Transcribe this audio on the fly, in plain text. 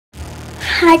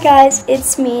Hi guys,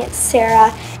 it's me, it's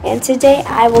Sarah, and today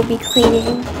I will be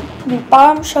cleaning the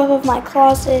bottom shelf of my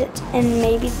closet and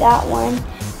maybe that one,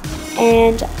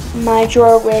 and my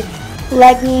drawer with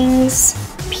leggings,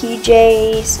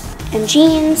 PJs, and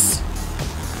jeans.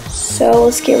 So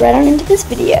let's get right on into this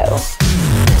video.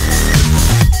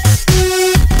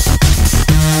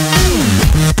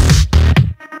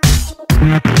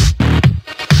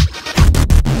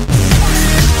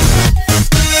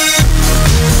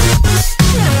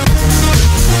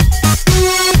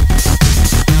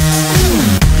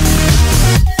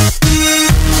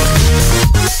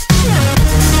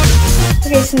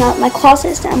 Okay, so now my closet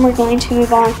is done, we're going to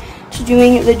move on to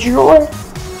doing the drawer.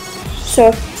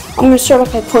 So I'm going to start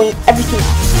off by pulling everything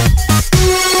out.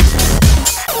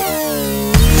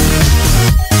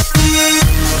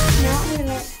 Now I'm going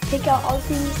to take out all the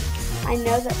things I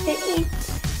know that fit me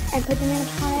and put them in a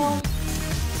pile.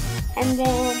 And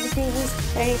then the things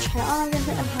that I need to try on, I'm going to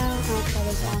put in a pile and I'll try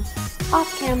those on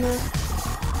off camera.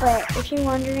 But if you're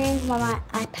wondering why my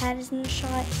iPad is in the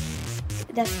shot,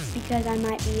 that's because I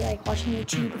might be like watching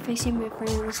YouTube or facing my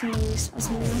friend or listening to music or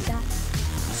something like that.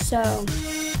 So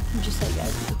just let you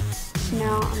guys know. So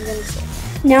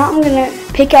now I'm gonna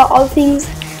pick out all the things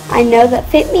I know that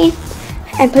fit me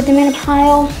and put them in a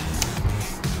pile.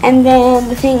 And then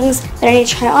the things that I need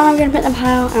to try on, I'm gonna put in a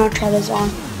pile and I'll try those on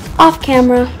off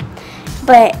camera.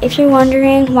 But if you're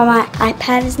wondering why my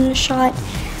iPad is in the shot,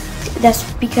 that's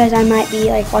because I might be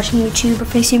like watching YouTube or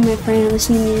facing my friend or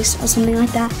listening to music or something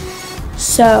like that.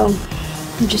 So,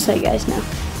 just let you guys know.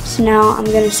 So now I'm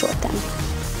going to sort them.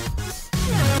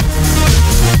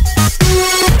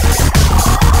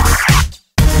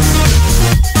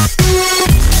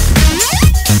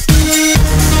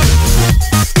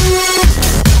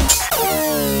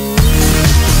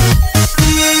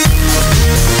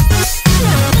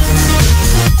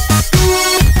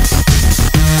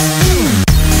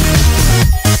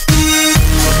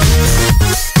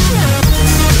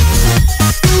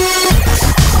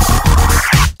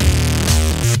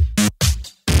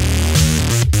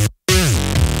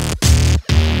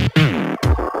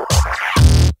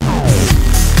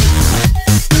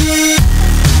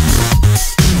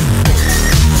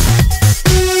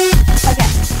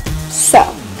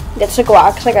 It took a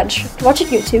while because I got to watch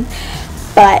YouTube,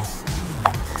 but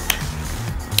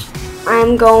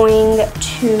I'm going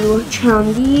to try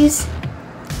on these.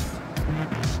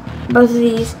 Both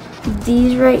of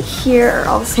these right here are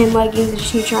all the same leggings. I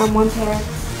just need to try on one pair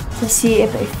to see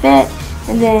if they fit,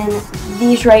 and then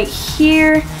these right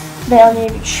here that I'll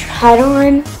need to try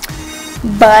on.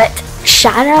 But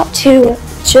shout out to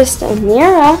Just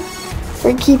Amira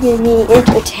for keeping me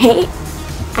entertained.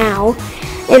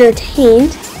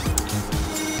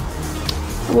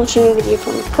 I'm watching a video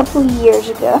from a couple of years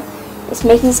ago. It's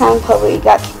making sound Chloe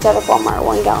got kicked out of Walmart,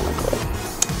 one gallon of glue.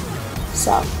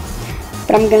 So,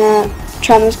 but I'm gonna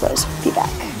try on those clothes. Be back.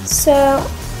 So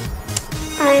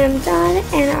I am done,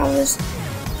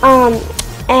 and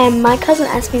and my cousin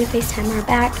asked me to FaceTime her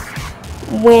back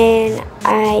when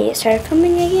I started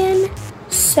filming again.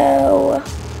 So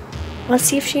let's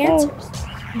see if she answers.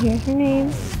 Here's her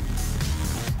name.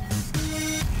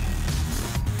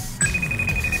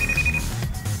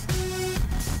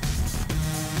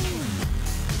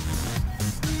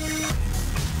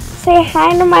 Say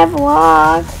hi to my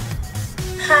vlog.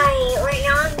 Hi, right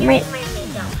now I'm doing my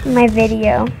makeup. My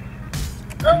video.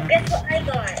 Oh, guess what I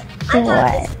got? I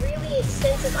got this really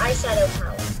expensive eyeshadow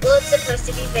palette. Well, it's supposed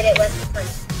to be, but it wasn't free.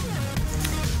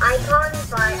 Icons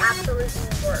by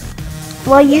Absolutely Work.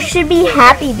 Well, you should be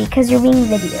happy because you're being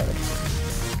videoed.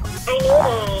 I know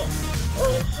that.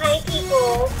 Hi,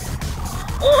 people.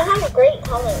 And it has great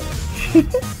colors.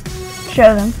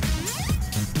 Show them.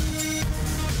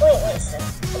 Wait, listen.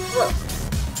 Look.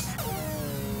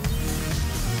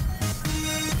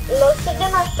 Most of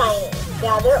them are shiny.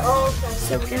 Yeah, they're all shiny.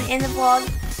 So we're gonna end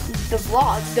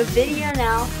the video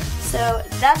now. So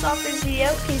that's all for this video.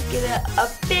 Please give it a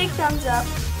big thumbs up.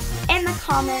 In the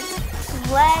comments,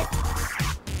 let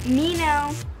me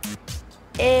know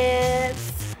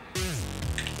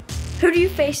who do you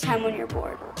FaceTime when you're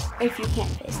bored? If you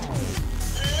can't FaceTime.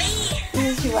 Me.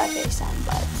 This is who I FaceTime,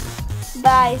 but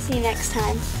bye. See you next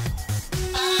time.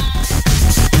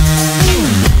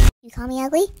 You call me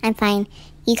ugly? I'm fine.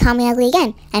 You call me ugly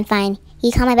again? I'm fine.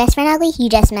 You call my best friend ugly? You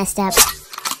just messed up.